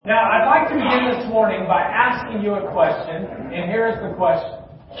morning by asking you a question, and here is the question.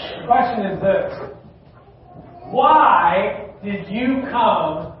 The question is this. Why did you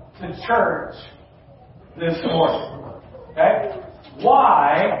come to church this morning? Okay?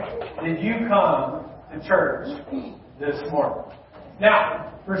 Why did you come to church this morning?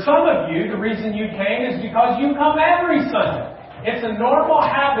 Now, for some of you, the reason you came is because you come every Sunday. It's a normal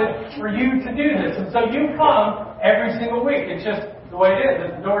habit for you to do this. And so you come every single week. It's just the way it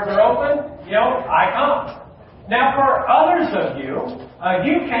is. If the doors are open, I come. Now, for others of you,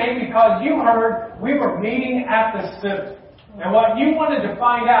 you came because you heard we were meeting at the Civic. And what you wanted to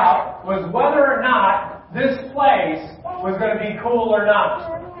find out was whether or not this place was going to be cool or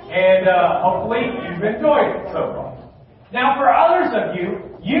not. And hopefully you've enjoyed it so far. Now, for others of you,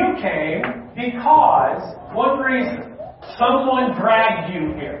 you came because one reason. Someone dragged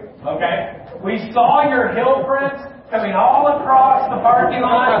you here, okay? We saw your heel prints coming all across the parking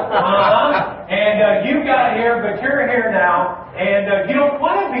lot, and you got here, but you're here now, and you don't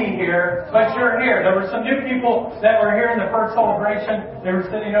want to be here, but you're here. There were some new people that were here in the first celebration. They were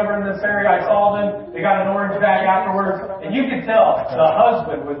sitting over in this area. I saw them. They got an orange bag afterwards, and you could tell the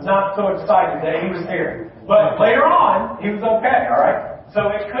husband was not so excited that he was here. But later on, he was okay, all right? So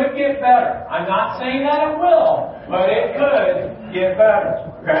it could get better. I'm not saying that it will, but it could get better.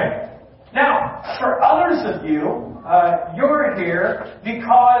 Okay? Now, for others of you, you're here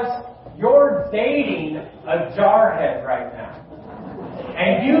because you're dating a jarhead right now.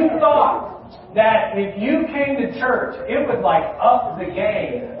 And you thought that if you came to church, it would up the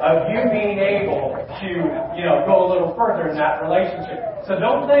game of you being able to, go a little further in that relationship. So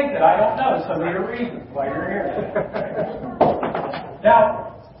don't think that I don't know some of your reasons why you're here.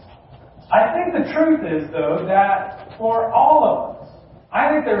 Now, I think the truth is, though, that for all of us, I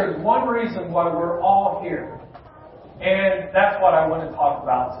think there is one reason why we're all here. And that's what I want to talk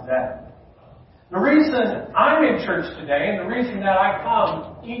about today. The reason I'm in church today and the reason that I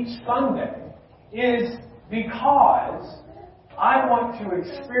come each Sunday is because I want to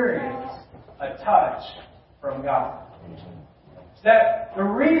experience a touch from God. That the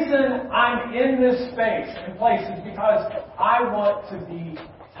reason I'm in this space and place is because I want to be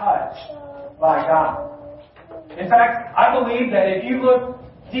touched by God. In fact, I believe that if you look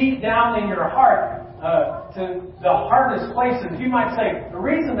deep down in your heart to the hardest places, you might say, the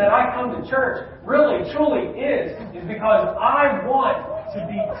reason that I come to church really, truly is because I want to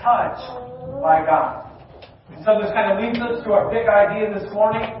be touched by God. And so this kind of leads us to our big idea this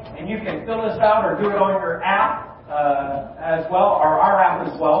morning, and you can fill this out or do it on your app as well, or our app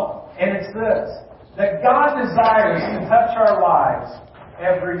as well. And it's this, that God desires to touch our lives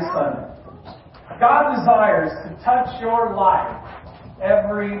every Sunday. God desires to touch your life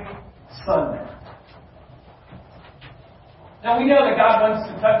every Sunday. Now we know that God wants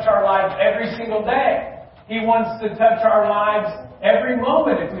to touch our lives every single day. He wants to touch our lives every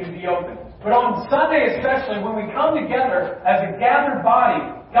moment if we be open. But on Sunday especially, when we come together as a gathered body,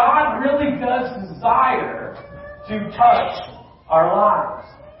 God really does desire to touch our lives.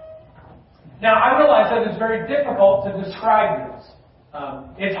 Now, I realize that it's very difficult to describe this.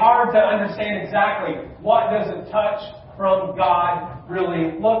 It's hard to understand exactly what does a touch from God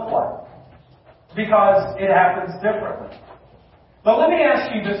really look like, because it happens differently. But let me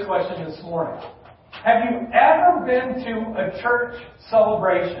ask you this question this morning. Have you ever been to a church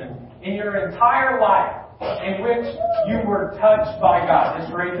celebration in your entire life in which you were touched by God?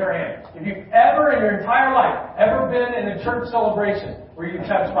 Just raise your hand. If you've ever in your entire life ever been in a church celebration where you were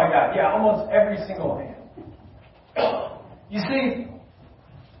touched by God? Yeah, almost every single hand. You see,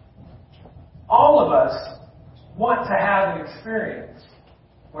 all of us want to have an experience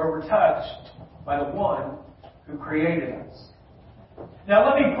where we're touched by the one who created us. Now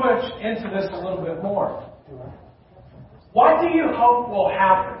let me push into this a little bit more. What do you hope will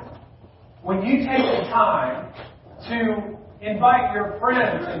happen when you take the time to invite your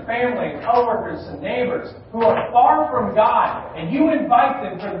friends and family and coworkers and neighbors who are far from God, and you invite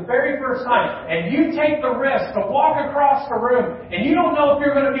them for the very first time, and you take the risk to walk across the room, and you don't know if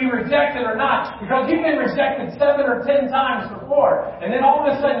you're going to be rejected or not, because you've been rejected 7 or 10 times before, and then all of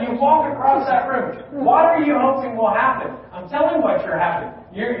a sudden you walk across that room. What are you hoping will happen? I'm telling you what you're hoping.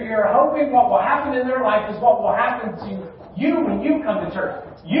 You're hoping what will happen in their life is what will happen to you when you come to church.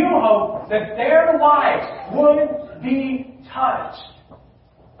 You hope that their life would be touched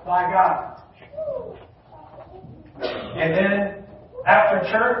by God. And then after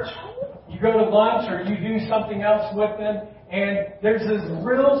church, you go to lunch or you do something else with them, and there's this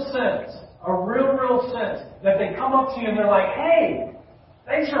real sense, a real sense that they come up to you and they're like, hey,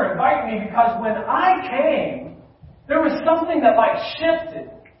 thanks for inviting me, because when I came, there was something that shifted.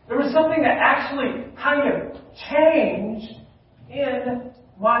 There was something that actually kind of changed in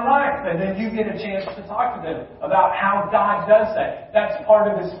my life. And then you get a chance to talk to them about how God does that. That's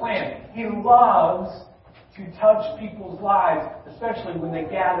part of His plan. He loves to touch people's lives, especially when they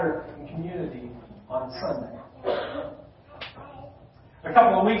gather in community on Sunday. A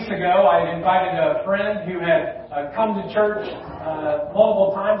couple of weeks ago, I had invited a friend who had come to church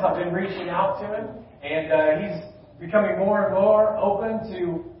multiple times. I've been reaching out to him, and he's becoming more and more open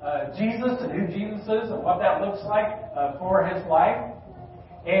to Jesus and who Jesus is and what that looks like for his life.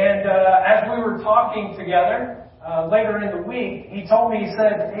 And as we were talking together later in the week, he told me, he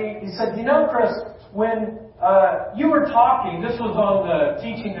said, you know, Chris, when you were talking, this was on the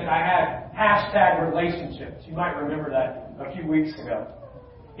teaching that I had, #relationships. You might remember that a few weeks ago.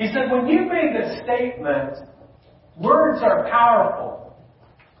 He said, when you made this statement, words are powerful.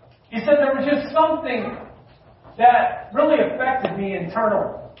 He said there was just something that really affected me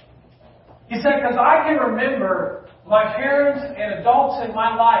internally. He said, because I can remember my parents and adults in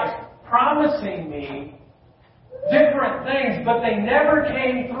my life promising me different things, but they never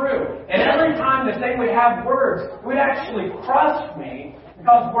came through. And every time that they would have words, it would actually crush me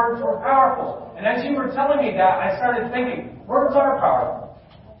because words were powerful. And as you were telling me that, I started thinking, words are powerful.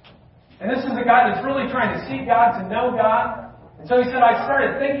 And this is a guy that's really trying to see God, to know God. And so he said, I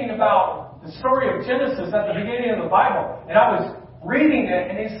started thinking about the story of Genesis at the beginning of the Bible. And I was reading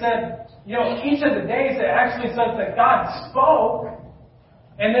it, and he said, you know, each of the days it actually says that God spoke.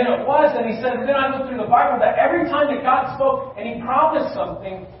 And then it was, and he said, and then I looked through the Bible that every time that God spoke and He promised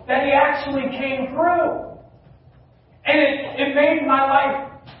something, that He actually came through. And it made my life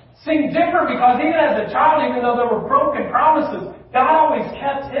seem different because even as a child, even though there were broken promises, God always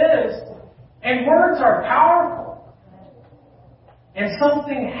kept His. And words are powerful. And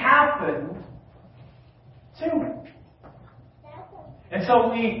something happened to me. And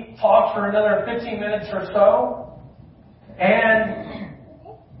so we talked for another 15 minutes or so. And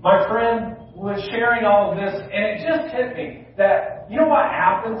my friend was sharing all of this. And it just hit me that, you know what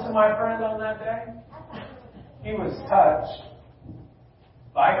happened to my friend on that day? He was touched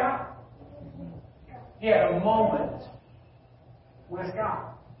by God. He had a moment with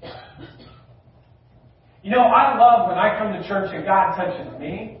God. You know, I love when I come to church and God touches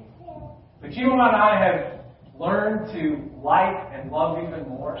me. But you know what I have learned to like and love even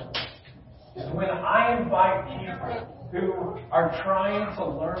more? Is when I invite people who are trying to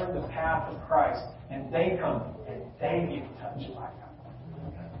learn the path of Christ and they come and they get touched by God.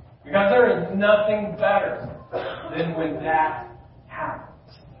 Because there is nothing better than when that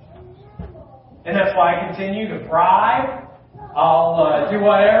happens. And that's why I continue to bribe. I'll do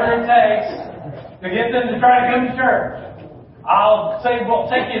whatever it takes to get them to try to come to church. I'll say, we'll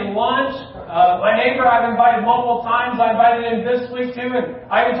take you to lunch. My neighbor I've invited multiple times. I invited him this week too. And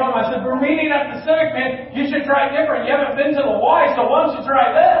I even told him, I said, we're meeting at the Civic, man. You should try different. You haven't been to the Y, so why don't you try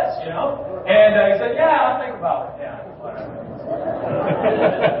this, you know? And he said, yeah, I'll think about it. Yeah, whatever.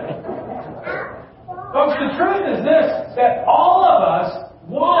 Folks, the truth is this, that all of us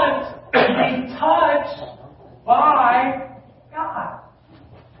want to be touched by God.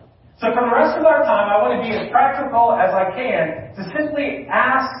 So for the rest of our time, I want to be as practical as I can to simply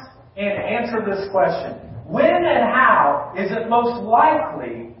ask and answer this question. When and how is it most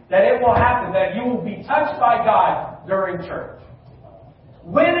likely that it will happen that you will be touched by God during church?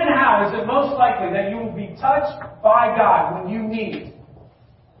 When and how is it most likely that you will be touched by God when you meet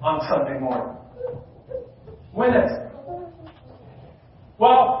on Sunday morning? When is it?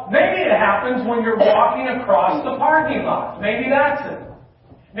 Well, maybe it happens when you're walking across the parking lot. Maybe that's it.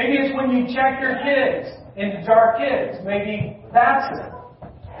 Maybe it's when you check your kids into Jar Kids. Maybe that's it.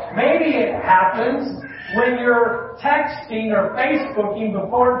 Maybe it happens when you're texting or Facebooking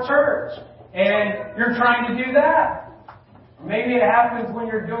before church and you're trying to do that. Maybe it happens when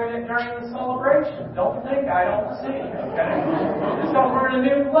you're doing it during the celebration. Don't think I don't see, okay? Just don't learn a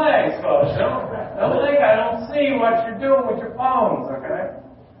new place, folks. Don't think I don't see what you're doing with your phones, okay?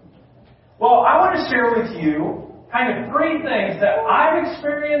 Well, I want to share with you kind of three things that I've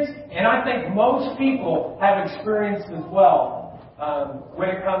experienced and I think most people have experienced as well when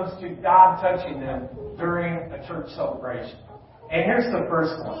it comes to God touching them during a church celebration. And here's the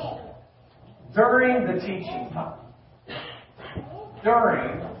first one. During the teaching time.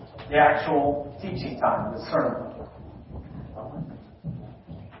 During the actual teaching time, the sermon.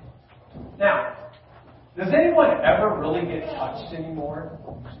 Now, does anyone ever really get touched anymore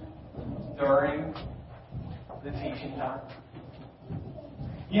during the teaching time?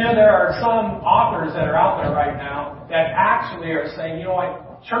 You know, there are some authors that are out there right now that actually are saying, you know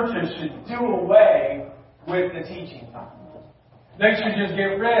what, churches should do away with the teaching time. they should just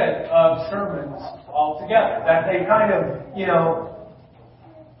get rid of sermons altogether. That they kind of,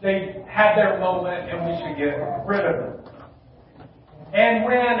 they had their moment and we should get rid of them. And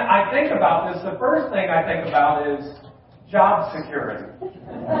when I think about this, the first thing I think about is job security.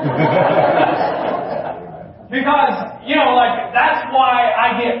 Because, that's why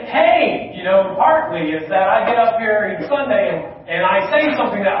I get paid, partly is that I get up here each Sunday and I say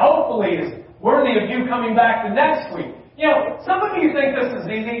something that hopefully is worthy of you coming back the next week. Some of you think this is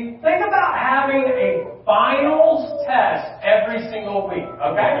easy. Think about having a finals test every single week,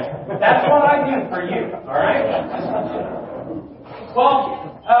 okay? That's what I do for you, alright?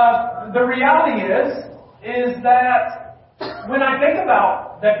 Well, the reality is that when I think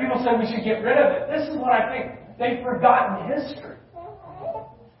about that people say we should get rid of it, this is what I think. They've forgotten history.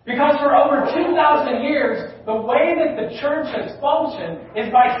 Because for over 2,000 years, the way that the church has functioned is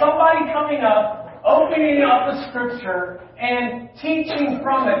by somebody coming up, opening up the Scripture, and teaching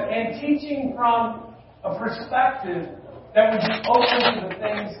from it, and teaching from a perspective that would be open to the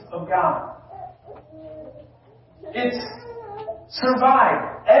things of God. It's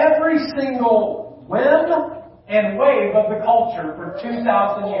survived every single whim and wave of the culture for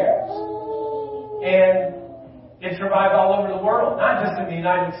 2,000 years. And it survived all over the world, not just in the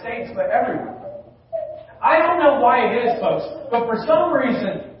United States, but everywhere. I don't know why it is, folks, but for some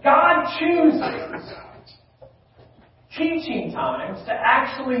reason, God chooses teaching times to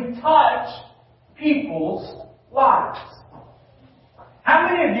actually touch people's lives. How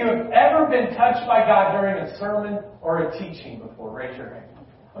many of you have ever been touched by God during a sermon or a teaching before? Raise your hand.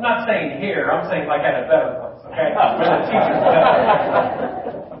 I'm not saying here, I'm saying like at a better place, okay? Where the teacher's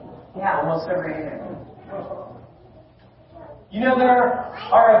better. Yeah, almost every hand. There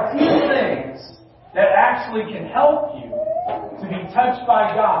are a few things that actually can help you to be touched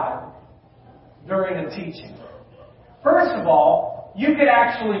by God during a teaching. First of all, you could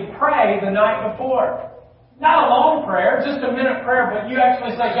actually pray the night before. Not a long prayer, just a minute prayer, but you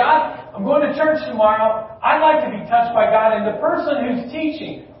actually say, God, I'm going to church tomorrow. I'd like to be touched by God. And the person who's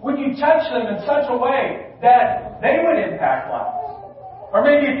teaching, would you touch them in such a way that they would impact lives? Or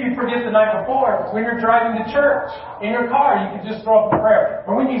maybe if you forget the night before, when you're driving to church, in your car, you could just throw up a prayer.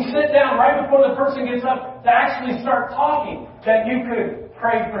 Or when you sit down right before the person gets up to actually start talking, that you could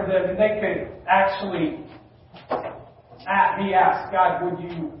pray for them and they could actually be asked, God, would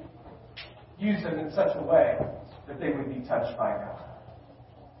you use them in such a way that they would be touched by God?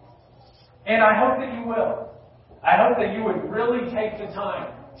 And I hope that you will. I hope that you would really take the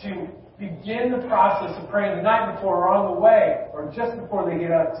time to begin the process of praying the night before or on the way or just before they get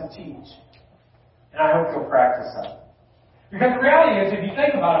up to teach. And I hope you'll practice that. Because the reality is, if you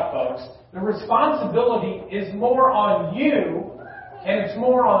think about it, folks, the responsibility is more on you and it's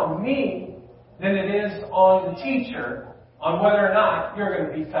more on me than it is on the teacher on whether or not you're going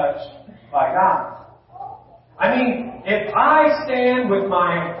to be touched by God. I mean, if I stand with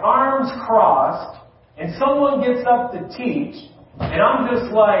my arms crossed and someone gets up to teach and I'm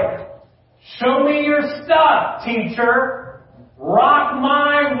just like, show me your stuff, teacher. Rock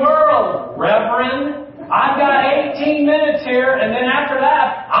my world, Reverend. I've got 18 minutes here, and then after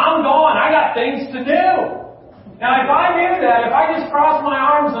that, I'm gone. I got things to do. Now, if I knew that, if I just crossed my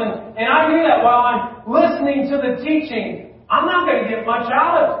arms and I knew that while I'm listening to the teaching, I'm not going to get much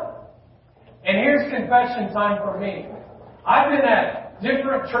out of it. And here's confession time for me. I've been at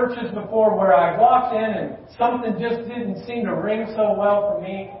different churches before where I walked in and something just didn't seem to ring so well for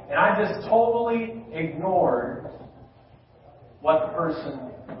me, and I just totally ignored what the person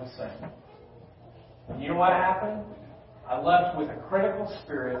was saying. And you know what happened? I left with a critical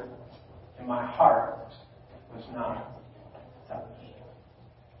spirit, and my heart was not touched.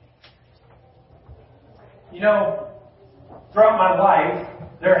 Throughout my life,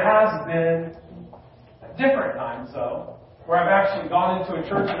 there has been different times, though, where I've actually gone into a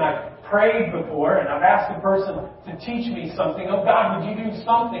church and I've prayed before and I've asked the person to teach me something. Oh God, would you do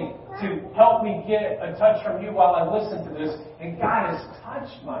something to help me get a touch from you while I listen to this? And God has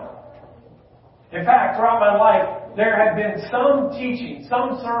touched my life. In fact, throughout my life, there have been some teaching,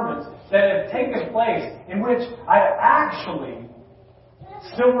 some sermons that have taken place in which I actually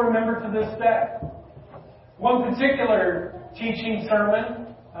still remember to this day. One particular teaching sermon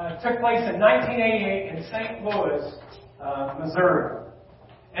took place in 1988 in St. Louis, Missouri.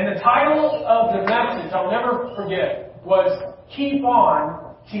 And the title of the message, I'll never forget, was Keep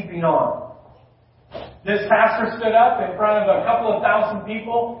On Keeping On. This pastor stood up in front of a couple of thousand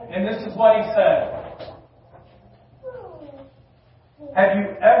people, and this is what he said. Have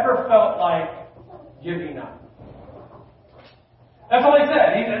you ever felt like giving up? That's all he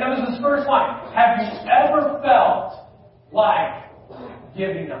said. That was his first line. Have you ever felt like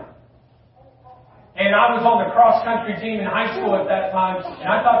giving up. And I was on the cross-country team in high school at that time,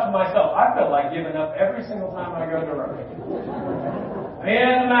 and I thought to myself, I feel like giving up every single time I go to run.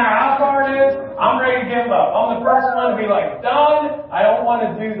 And no matter how far it is, I'm ready to give up. I'm the first one to be like, done. I don't want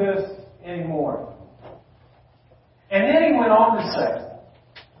to do this anymore. And then he went on to say,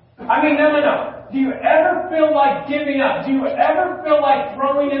 no. Do you ever feel like giving up? Do you ever feel like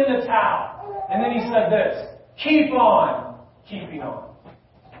throwing in the towel? And then he said this, keep on keeping on.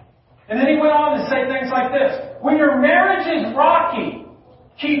 And then he went on to say things like this. When your marriage is rocky,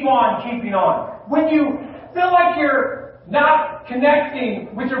 keep on keeping on. When you feel like you're not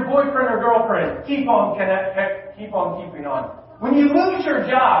connecting with your boyfriend or girlfriend, keep on keeping on. When you lose your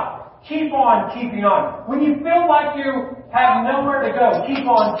job, keep on keeping on. When you feel like you have nowhere to go, keep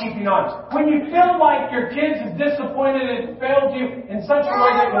on keeping on. When you feel like your kids is disappointed and failed you in such a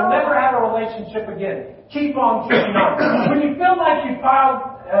way that you'll never have a relationship again, keep on keeping on. When you feel like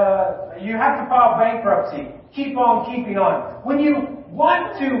you have to file bankruptcy, keep on keeping on. When you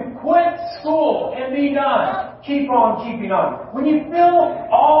want to quit school and be done, keep on keeping on. When you feel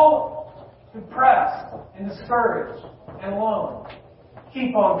all depressed and discouraged and alone,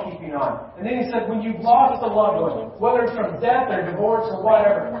 keep on keeping on. And then he said, when you've lost a loved one, whether it's from death or divorce or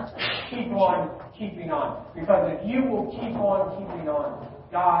whatever, keep on keeping on. Because if you will keep on keeping on,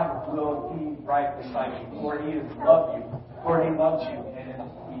 God will be right beside you. For He has loved you. For He loves you. And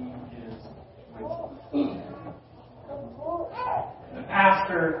He is with you. The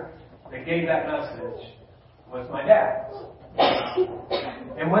pastor that gave that message was my dad.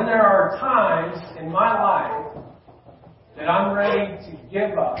 And when there are times in my life that I'm ready to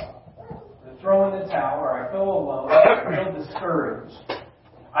give up, to throw in the towel, or I feel alone, I feel discouraged,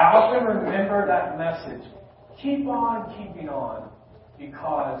 I often remember that message. Keep on keeping on,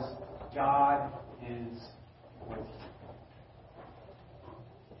 because God is with you.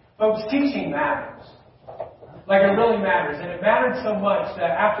 Folks, teaching matters. Like it really matters. And it mattered so much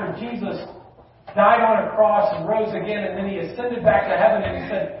that after Jesus died on a cross and rose again, and then He ascended back to heaven, and He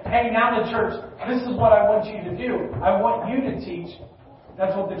said, hey, now the church, this is what I want you to do. I want you to teach.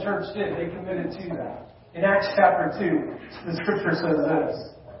 That's what the church did. They committed to that. In Acts chapter 2, the scripture says this.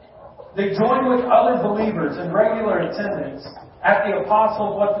 They joined with other believers in regular attendance at the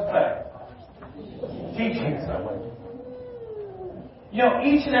apostles, what to say? Teaching.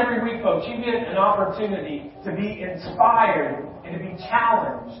 Each and every week, folks, you get an opportunity to be inspired and to be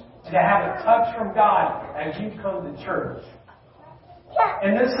challenged and to have a touch from God as you come to church.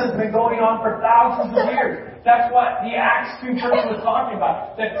 And this has been going on for thousands of years. That's what the Acts 2 church was talking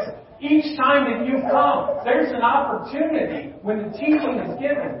about. That each time that you come, there's an opportunity when the teaching is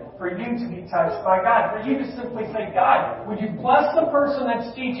given for you to be touched by God. For you to simply say, God, would you bless the person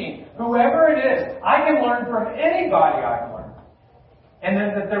that's teaching? Whoever it is, I can learn from anybody I can learn. And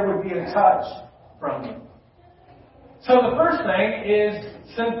then that there would be a touch from you. So the first thing is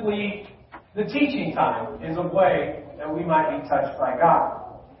simply the teaching time is a way that we might be touched by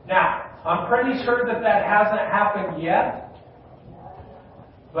God. Now, I'm pretty sure that hasn't happened yet,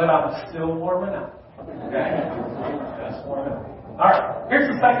 but I'm still warming up. Okay? Just warming up. Alright, here's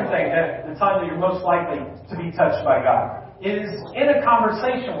the second thing, the time that you're most likely to be touched by God. It is in a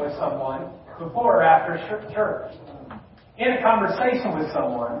conversation with someone before or after church. In a conversation with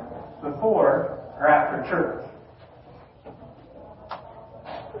someone before or after church.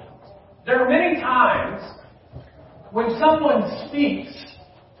 There are many times when someone speaks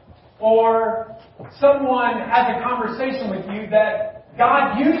or someone has a conversation with you that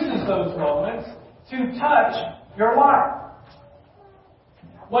God uses those moments to touch your life.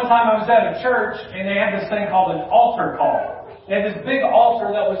 One time I was at a church and they had this thing called an altar call. They had this big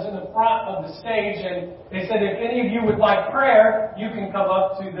altar that was in the front of the stage, and they said, if any of you would like prayer, you can come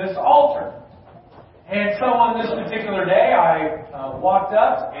up to this altar. And so on this particular day, I walked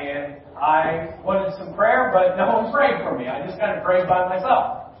up and I wanted some prayer, but no one prayed for me. I just kind of prayed by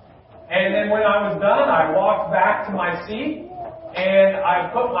myself. And then when I was done, I walked back to my seat and I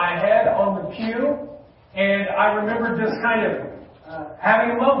put my head on the pew, and I remember just kind of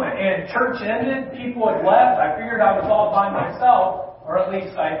having a moment. And church ended, people had left. I figured I was all by myself, or at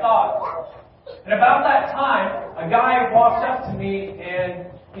least I thought. And about that time, a guy walked up to me and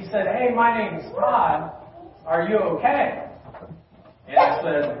he said, hey, my name's Todd. Are you okay? And I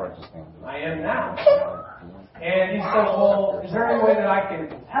said, I am now. And he said, well, is there any way that I can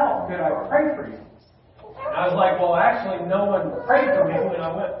help? Could I pray for you? And I was like, well, actually, no one prayed for me when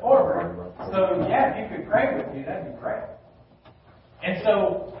I went forward. So, yeah, if you could pray with me, that'd be great. And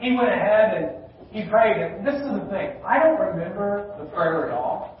so he went ahead and he prayed. And this is the thing. I don't remember the prayer at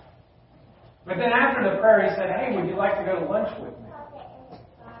all. But then after the prayer, he said, hey, would you like to go to lunch with me?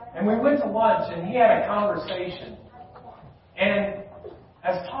 And we went to lunch, and he had a conversation. And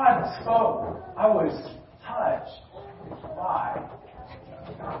as Todd spoke, I was touched by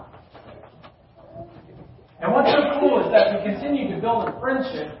God. And what's so cool is that we continue to build a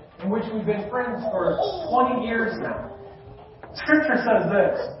friendship in which we've been friends for 20 years now. Scripture says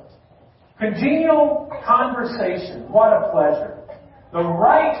this: congenial conversation, what a pleasure. The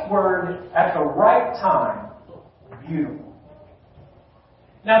right word at the right time, beautiful.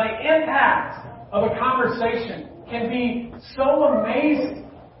 Now the impact of a conversation can be so amazing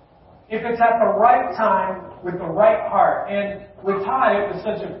if it's at the right time with the right heart. And with Todd, it was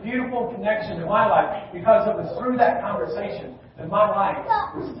such a beautiful connection in my life because it was through that conversation that my life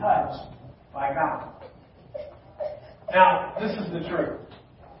was touched by God. Now, this is the truth.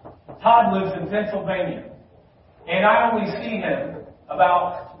 Todd lives in Pennsylvania, and I only see him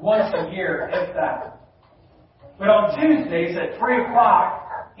about once a year, if that. But on Tuesdays at 3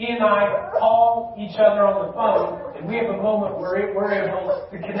 o'clock, he and I call each other on the phone, and we have a moment where we're able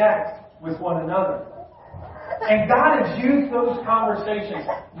to connect with one another. And God has used those conversations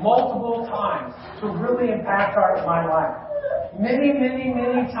multiple times to really impact my life. Many, many,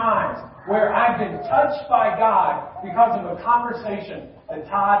 many times where I've been touched by God because of a conversation that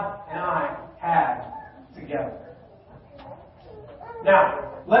Todd and I had together.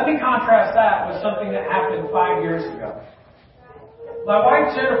 Now, let me contrast that with something that happened 5 years ago. My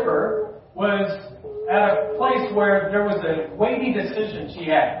wife Jennifer was at a place where there was a weighty decision she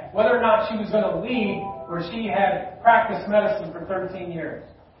had, whether or not she was going to leave where she had practiced medicine for 13 years.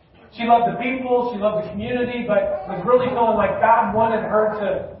 She loved the people, she loved the community, but was really feeling like God wanted her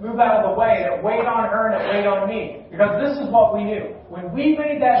to move out of the way. And it weighed on her and it weighed on me. Because this is what we knew. When we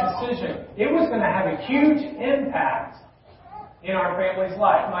made that decision, it was going to have a huge impact in our family's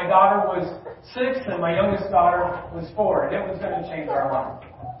life. My daughter was 6 and my youngest daughter was 4, and it was going to change our life.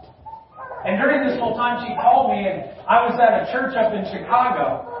 And during this whole time, she called me, and I was at a church up in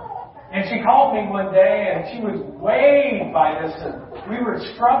Chicago. And she called me one day, and she was weighed by this, and we were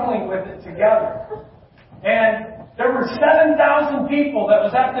struggling with it together. And there were 7,000 people that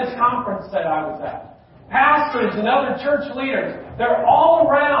was at this conference that I was at. Pastors and other church leaders. They're all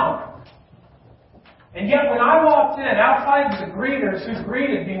around. And yet when I walked in, outside of the greeters who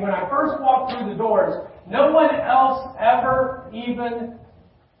greeted me, when I first walked through the doors, no one else ever even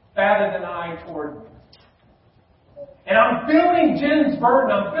batted an eye toward me. And I'm feeling Jen's burden.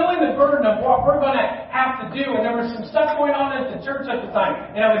 I'm feeling the burden of what we're going to have to do. And there was some stuff going on at the church at the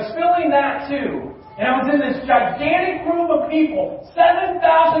time. And I was feeling that too. And I was in this gigantic room of people,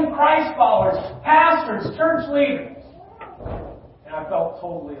 7,000 Christ followers, pastors, church leaders. And I felt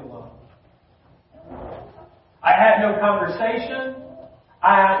totally alone. I had no conversation.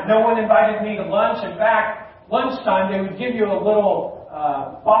 No one invited me to lunch. In fact, lunchtime they would give you a little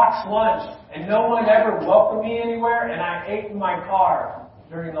box lunch, and no one ever welcomed me anywhere, and I ate in my car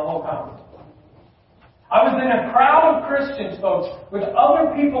during the whole conference. I was in a crowd of Christians, folks, with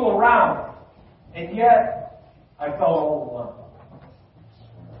other people around, and yet I felt all alone.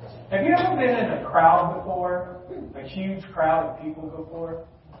 Have you ever been in a crowd before? A huge crowd of people before?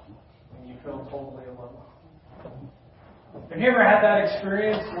 And you feel totally alone? Have you ever had that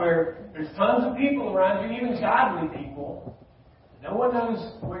experience where there's tons of people around you, even godly people, no one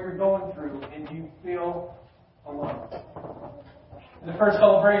knows what you're going through, and you feel alone? In the first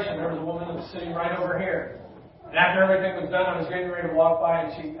celebration, there was a woman that was sitting right over here. And after everything was done, I was getting ready to walk by,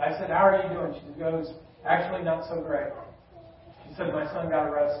 and I said, "How are you doing?" She goes, "Actually, not so great." She said, "My son got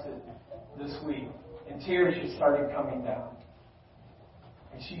arrested this week." In tears, she started coming down.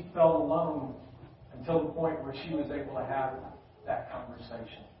 And she felt alone until the point where she was able to have that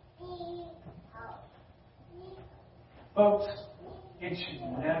conversation. Folks, it should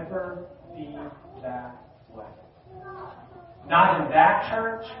never be that way. Not in that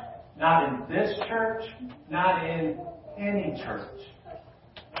church, not in this church, not in any church.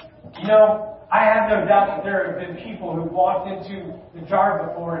 You know, I have no doubt that there have been people who walked into the jar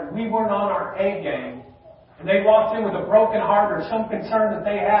before and we weren't on our A game. And they walked in with a broken heart or some concern that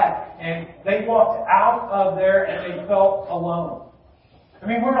they had, and they walked out of there and they felt alone. I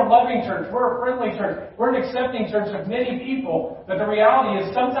mean, we're a loving church. We're a friendly church. We're an accepting church of many people. But the reality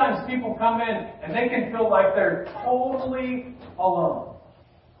is sometimes people come in and they can feel like they're totally alone.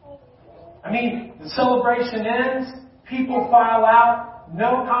 I mean, the celebration ends. People file out.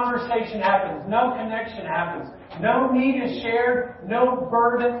 No conversation happens. No connection happens. No need is shared. No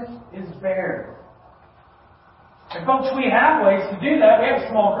burden is bared. And folks, we have ways to do that. We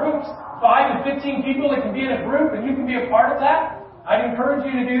have small groups. 5 to 15 people that can be in a group and you can be a part of that. I'd encourage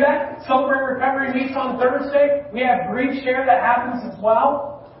you to do that. Celebrate Recovery meets on Thursday. We have Grief Share that happens as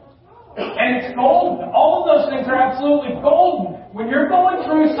well. And it's golden. All of those things are absolutely golden when you're going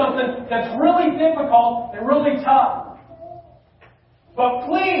through something that's really difficult and really tough. But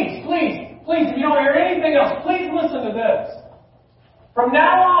please, if you don't hear anything else, please listen to this. From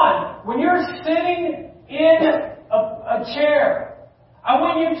now on, when you're sitting in a chair, I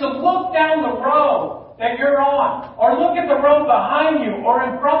want you to look down the row that you're on, or look at the row behind you, or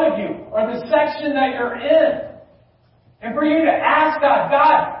in front of you, or the section that you're in. And for you to ask God,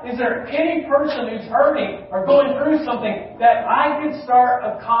 is there any person who's hurting or going through something that I could start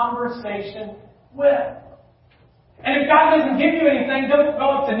a conversation with? And if God doesn't give you anything, don't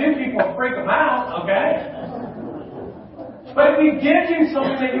go up to new people and freak them out, okay? But if He gives you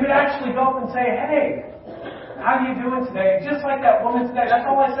something that you would actually go up and say, hey, how are you doing today? And just like that woman today, that's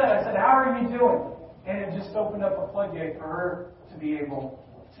all I said. I said, how are you doing? And it just opened up a floodgate for her to be able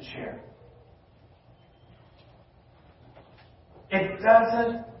to share. It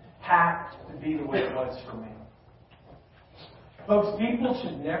doesn't have to be the way it was for me. Folks, people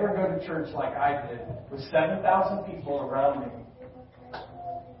should never go to church like I did, with 7,000 people around me.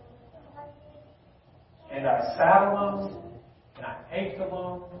 And I sat alone, and I ate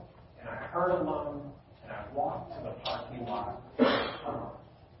alone, and I heard alone, and I walked to the parking lot alone.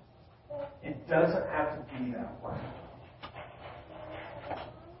 It doesn't have to be that way.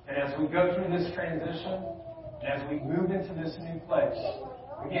 And as we go through this transition, and as we move into this new place,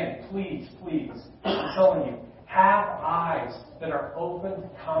 again, please, I'm telling you, have eyes that are open to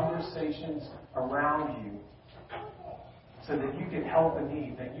conversations around you so that you can help a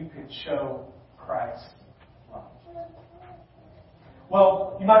need, that you could show Christ's love.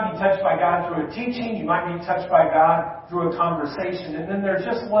 Well, you might be touched by God through a teaching, you might be touched by God through a conversation, and then there's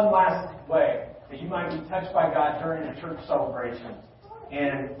just one last way that you might be touched by God during a church celebration,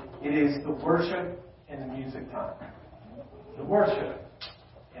 and it is the worship and the music time. The worship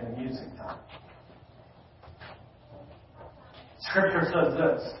and the music time. Scripture says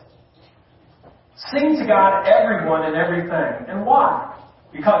this: sing to God, everyone and everything. And why?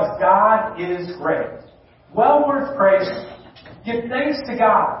 Because God is great. Well worth praising. Give thanks to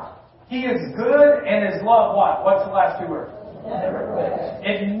God. He is good and His love, what? What's the last two words? Never quits.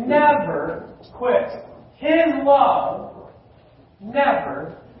 It never quits. His love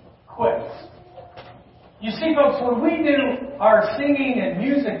never quits. You see, folks, when we do our singing and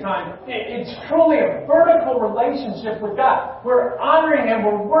music time, it's truly a vertical relationship with God. We're honoring Him,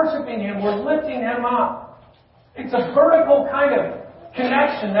 we're worshiping Him, we're lifting Him up. It's a vertical kind of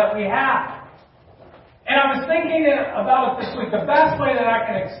connection that we have. And I was thinking about it this week. The best way that I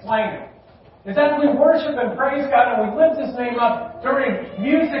can explain it is that we worship and praise God and we lift His name up during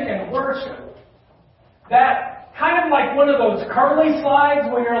music and worship. That kind of like one of those curly slides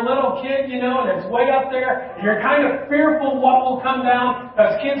when you're a little kid, and it's way up there, and you're kind of fearful what will come down,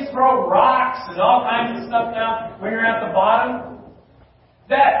 because kids throw rocks and all kinds of stuff down when you're at the bottom.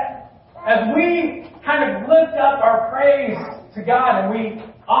 That as we kind of lift up our praise to God and we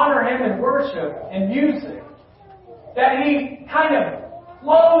honor Him in worship and music, that He kind of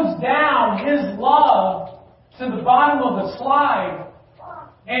flows down His love to the bottom of the slide,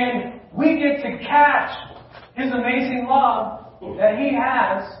 and we get to catch His amazing love that He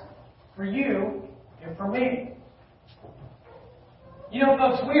has for you and for me.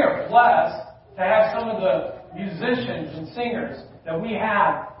 Folks, we are blessed to have some of the musicians and singers that we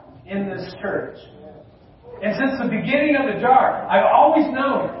have in this church. And since the beginning of the jar, I've always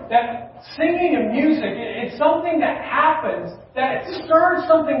known that singing and music, it's something that happens, that it stirs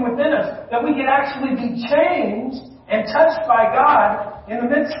something within us, that we can actually be changed and touched by God in the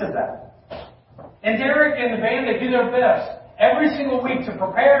midst of that. And Derek and the band, they do their best every single week to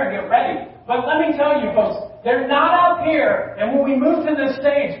prepare and get ready. But let me tell you, folks, they're not out here, and when we move to this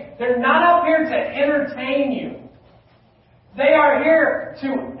stage, they're not out here to entertain you. They are here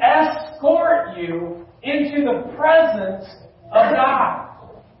to escort you into the presence of God.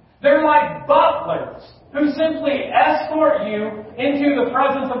 They're like butlers who simply escort you into the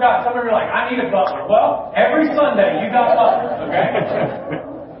presence of God. Some of you are like, I need a butler. Well, every Sunday you got butlers, okay?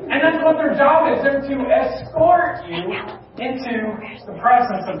 And that's what their job is. They're to escort you into the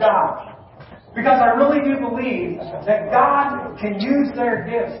presence of God. Because I really do believe that God can use their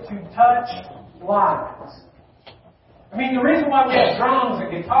gifts to touch lives. I mean, the reason why we have drums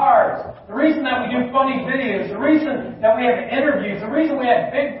and guitars, the reason that we do funny videos, the reason that we have interviews, the reason we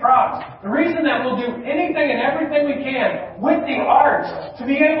have big props, the reason that we'll do anything and everything we can with the arts to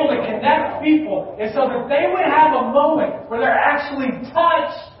be able to connect people is so that they would have a moment where they're actually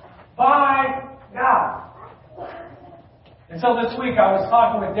touched by God. And so this week I was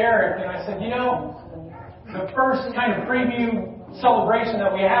talking with Derek and I said, the first kind of preview celebration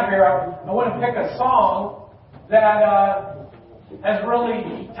that we have here, I want to pick a song that has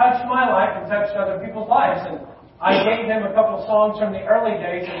really touched my life and touched other people's lives. And I gave him a couple songs from the early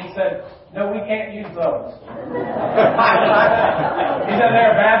days, and he said, "No, we can't use those." He said,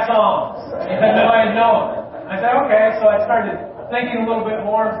 "They're bad songs." He said, "No, I know them." I said, "Okay." So I started thinking a little bit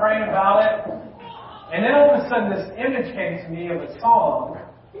more and praying about it. And then all of a sudden, this image came to me of a song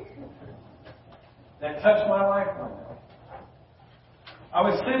that touched my life one day. I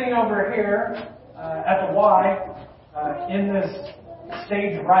was sitting over here at the Y in this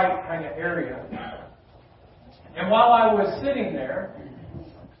stage right kind of area. And while I was sitting there,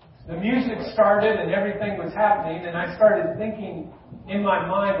 the music started and everything was happening, and I started thinking in my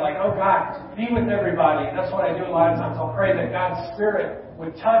mind, like, oh God, be with everybody. And that's what I do a lot of times. I'll pray that God's Spirit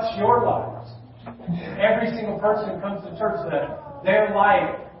would touch your lives. Every single person who comes to church, that their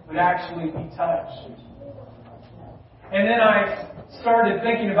life would actually be touched. And then I started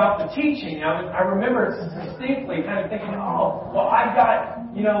thinking about the teaching. I remember distinctly kind of thinking, oh, well, I've got,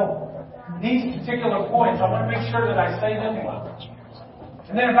 these particular points. I want to make sure that I say them well.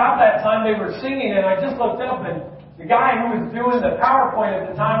 And then about that time they were singing, and I just looked up, and the guy who was doing the PowerPoint at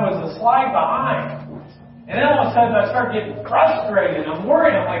the time was a slide behind. And then all of a sudden I started getting frustrated. I'm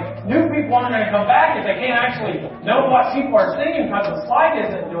worried. I'm like, new people aren't going to come back if they can't actually know what people are singing because the slide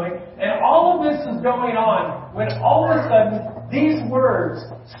isn't doing. And all of this is going on when all of a sudden these words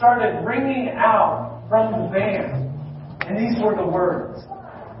started ringing out from the band. And these were the words.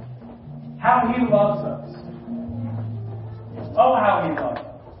 How He loves us. Oh, how He loves us.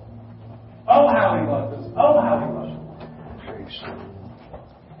 Oh, how He loves us. Oh, how He loves us.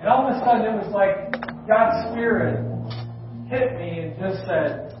 And all of a sudden it was like God's Spirit hit me and just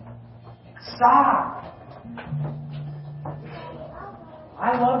said, stop.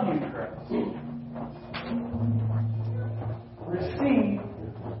 I love you, Chris. Receive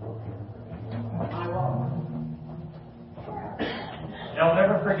my love. And I'll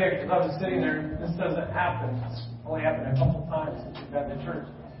never forget, because I was sitting there, and this doesn't happen. It's only happened a couple times since we've had the church.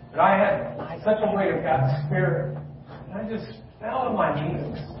 But I had such a weight of God's Spirit. And I just fell on my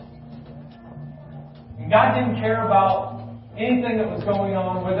knees. And God didn't care about anything that was going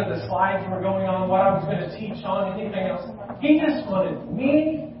on, whether the slides were going on, what I was going to teach on, anything else. He just wanted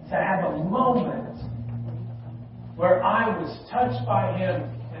me to have a moment where I was touched by Him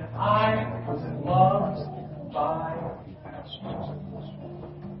and I was loved by Him.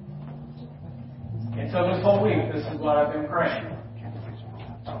 And so this whole week, this is what I've been praying.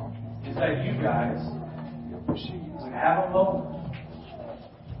 Is that you guys would have a moment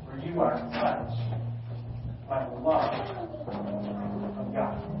where you are touched by the love of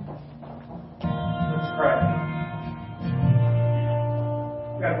God. Let's pray.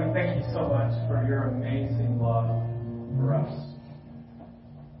 God, we thank you so much for your amazing love for us.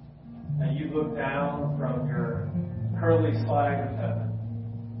 That you look down from your pearly slide of heaven,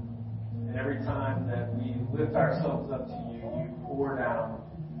 and every time that we lift ourselves up to you, you pour down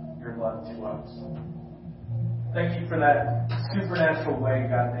your love to us. Thank you for that supernatural way,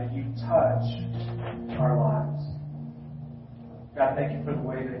 God, that you touch our lives. God, thank you for the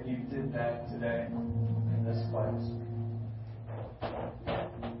way that you did that today in this place.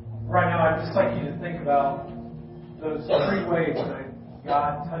 Right now, I'd just like you to think about those three ways that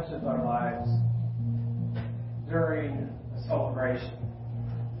God touches our lives during a celebration.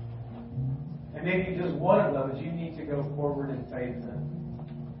 And maybe just one of those you need to go forward in faith in.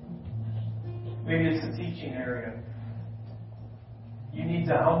 Maybe it's the teaching area. You need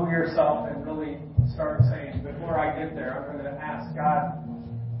to humble yourself and really start saying, before I get there, I'm going to ask God,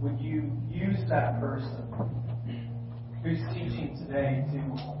 would you use that person who's teaching today to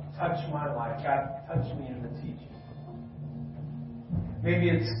touch my life? God, touch me in the teaching. Maybe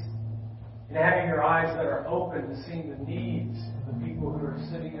it's in having your eyes that are open to seeing the needs of the people who are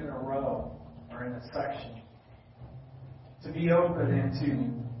sitting in a row or in a section. To be open and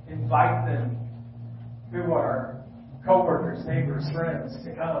to invite them who are co-workers, neighbors, friends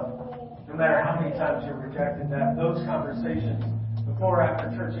to come. No matter how many times you're rejected, that those conversations before or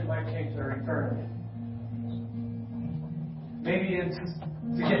after church, it might change their eternity. Maybe it's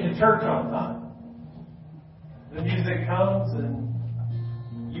to get to church on time. The music comes and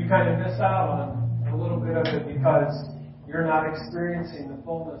you kind of miss out on a little bit of it because you're not experiencing the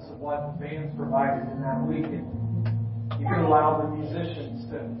fullness of what the band's provided in that week. And you can allow the musicians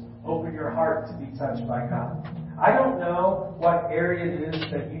to open your heart to be touched by God. I don't know what area it is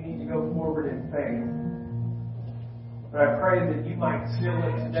that you need to go forward in faith. But I pray that you might seal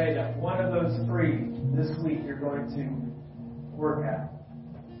it today that one of those three this week you're going to work at.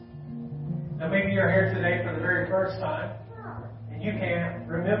 Now maybe you're here today for the very first time you can't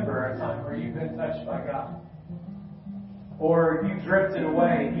remember a time where you've been touched by God. Or you drifted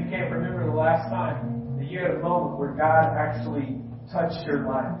away and you can't remember the last time that you had a moment where God actually touched your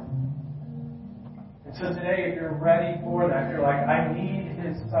life. And so today, if you're ready for that, you're like, I need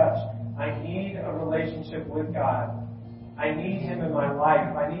His touch. I need a relationship with God. I need Him in my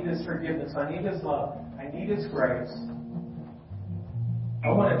life. I need His forgiveness. I need His love. I need His grace. I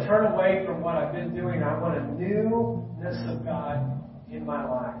want to turn away from what I've been doing. I want a newness of God in my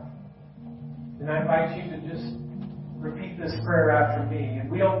life. And I invite you to just repeat this prayer after me. And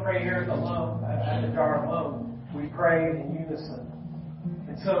we don't pray here at the jar alone. We pray in unison.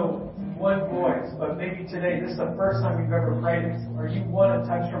 And so, one voice, but maybe today, this is the first time you've ever prayed, or you want a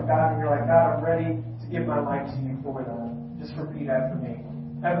touch from God, and you're like, God, I'm ready to give my life to you for that. Just repeat after me.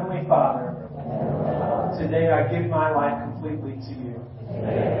 Heavenly Father, today I give my life completely to you.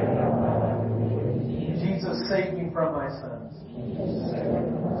 Jesus, save me from my sins.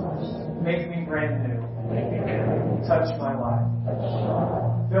 Make me brand new. Touch my life.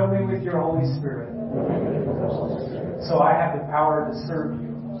 Fill me with your Holy Spirit. So I have the power to serve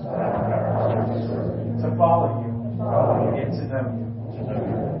you, to follow you, and to know you.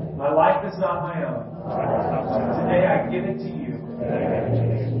 My life is not my own. Today I give it to you.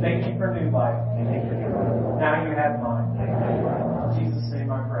 Thank you for new life. Now you have mine. In Jesus'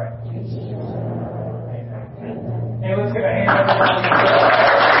 name I pray. Amen. Hey, let's give a hand up.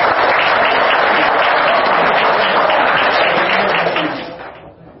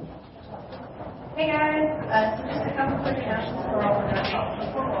 Hey guys, so just a couple quick announcements for all of us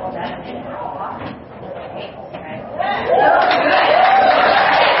before all that.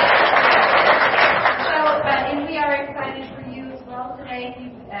 And we are excited for you as well today. If you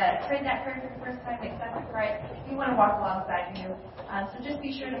prayed that prayer for the first time, accepted Christ, we want to walk alongside you. So just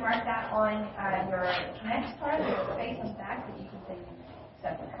be sure to mark that on your Connect card. There's a space on the back that you can say you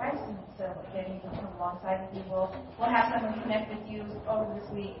accepted Christ, and so then you can come alongside with you. We'll have someone connect with you over this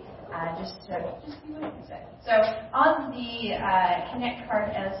week. Just see what you say. So on the Connect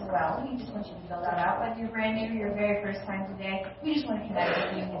card as well, we just want you to fill that out. Whether you're brand new or your very first time today, we just want to connect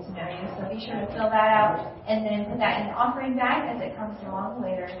with you and get to know you. So be sure to fill that out and then put that in the offering bag as it comes along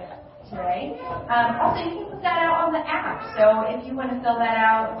later today. Also, you can put that out on the app. So if you want to fill that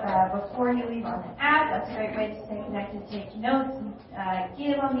out before you leave on the app, that's a great way to stay connected, take notes, and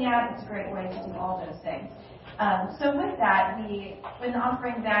give on the app. It's a great way to do all those things. So with that, when the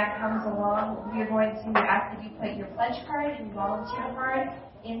offering bag comes along, we are going to ask that you put your pledge card and volunteer card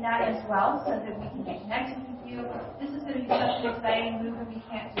in that as well, so that we can get connected with you. This is going to be such an exciting move, and we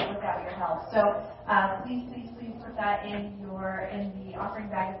can't do it without your help. So please put that in the offering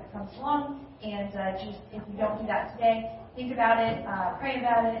bag as it comes along. And just if you don't do that today, think about it, pray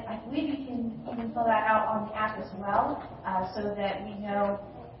about it. I believe you can even fill that out on the app as well, so that we know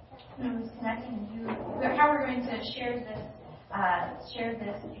who's connecting and how we're going to share this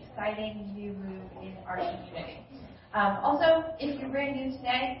exciting new move in our community. Also, if you're brand new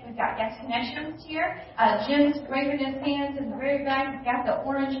today, we've got guest connections here. Jim's waving his hands in the very back. We've got the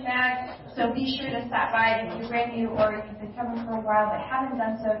orange bag, so be sure to stop by if you're brand new or if you've been coming for a while but haven't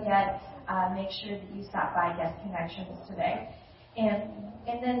done so yet. Make sure that you stop by guest connections today.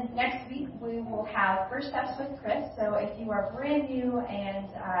 And then next week we will have First Steps with Chris. So if you are brand new and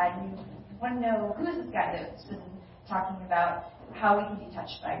you want to know who is this guy that's been talking about how we can be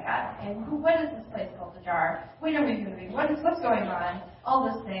touched by God, and what is this place called the Jar? When are we moving? What's going on? All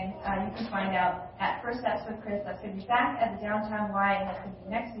those things you can find out at First Steps with Chris. That's going to be back at the Downtown Y, and that's going to be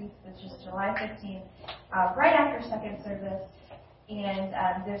next week, which is July 15th, right after second service. And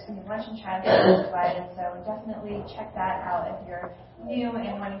there's going to be lunch and child care provided, so definitely check that out if you're new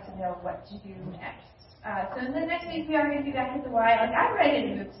and wanting to know what to do next. So then next week we are going to be back at the Y. Like, I'm ready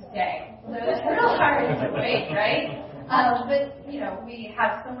to move today. So it's real hard to wait, right? But, we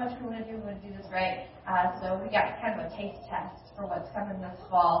have so much we want to do. We want to do this right. So we got kind of a taste test for what's coming this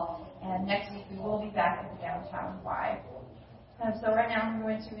fall. And next week we will be back at the Downtown Y. So right now I'm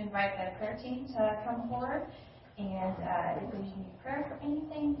going to invite the prayer team to come forward. And if you need prayer for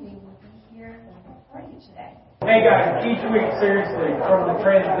anything, we will be here for you today. Hey guys, each week, seriously, from the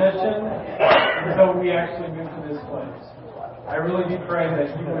transition until we actually move to this place, I really do pray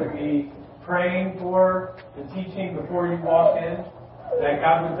that you would be praying for the teaching before you walk in, that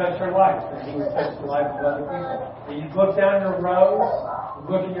God would touch your life, that He would touch the life of other people. That you look down your rows,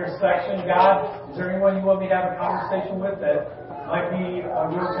 look in your section, God, is there anyone you want me to have a conversation with that might be a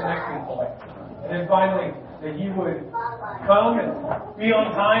real connecting point? And then finally, that you would come and be on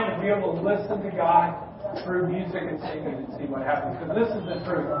time and be able to listen to God through music and singing and see what happens. Because this is the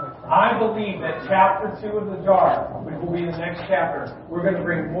truth. I believe that chapter 2 of the jar, which will be the next chapter, we're going to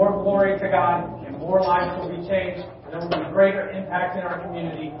bring more glory to God and more lives will be changed. And there will be greater impact in our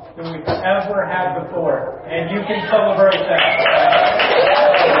community than we've ever had before. And you can celebrate that.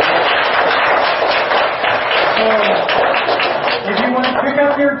 So, if you want to pick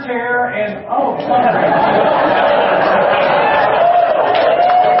up your chair and,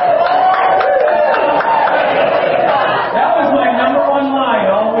 that was my number one line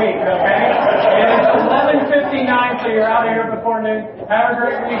all week, okay? And it's 11:59, so you're out of here before noon. Have a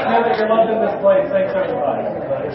great week. Know that you're loved in this place. Thanks, everybody.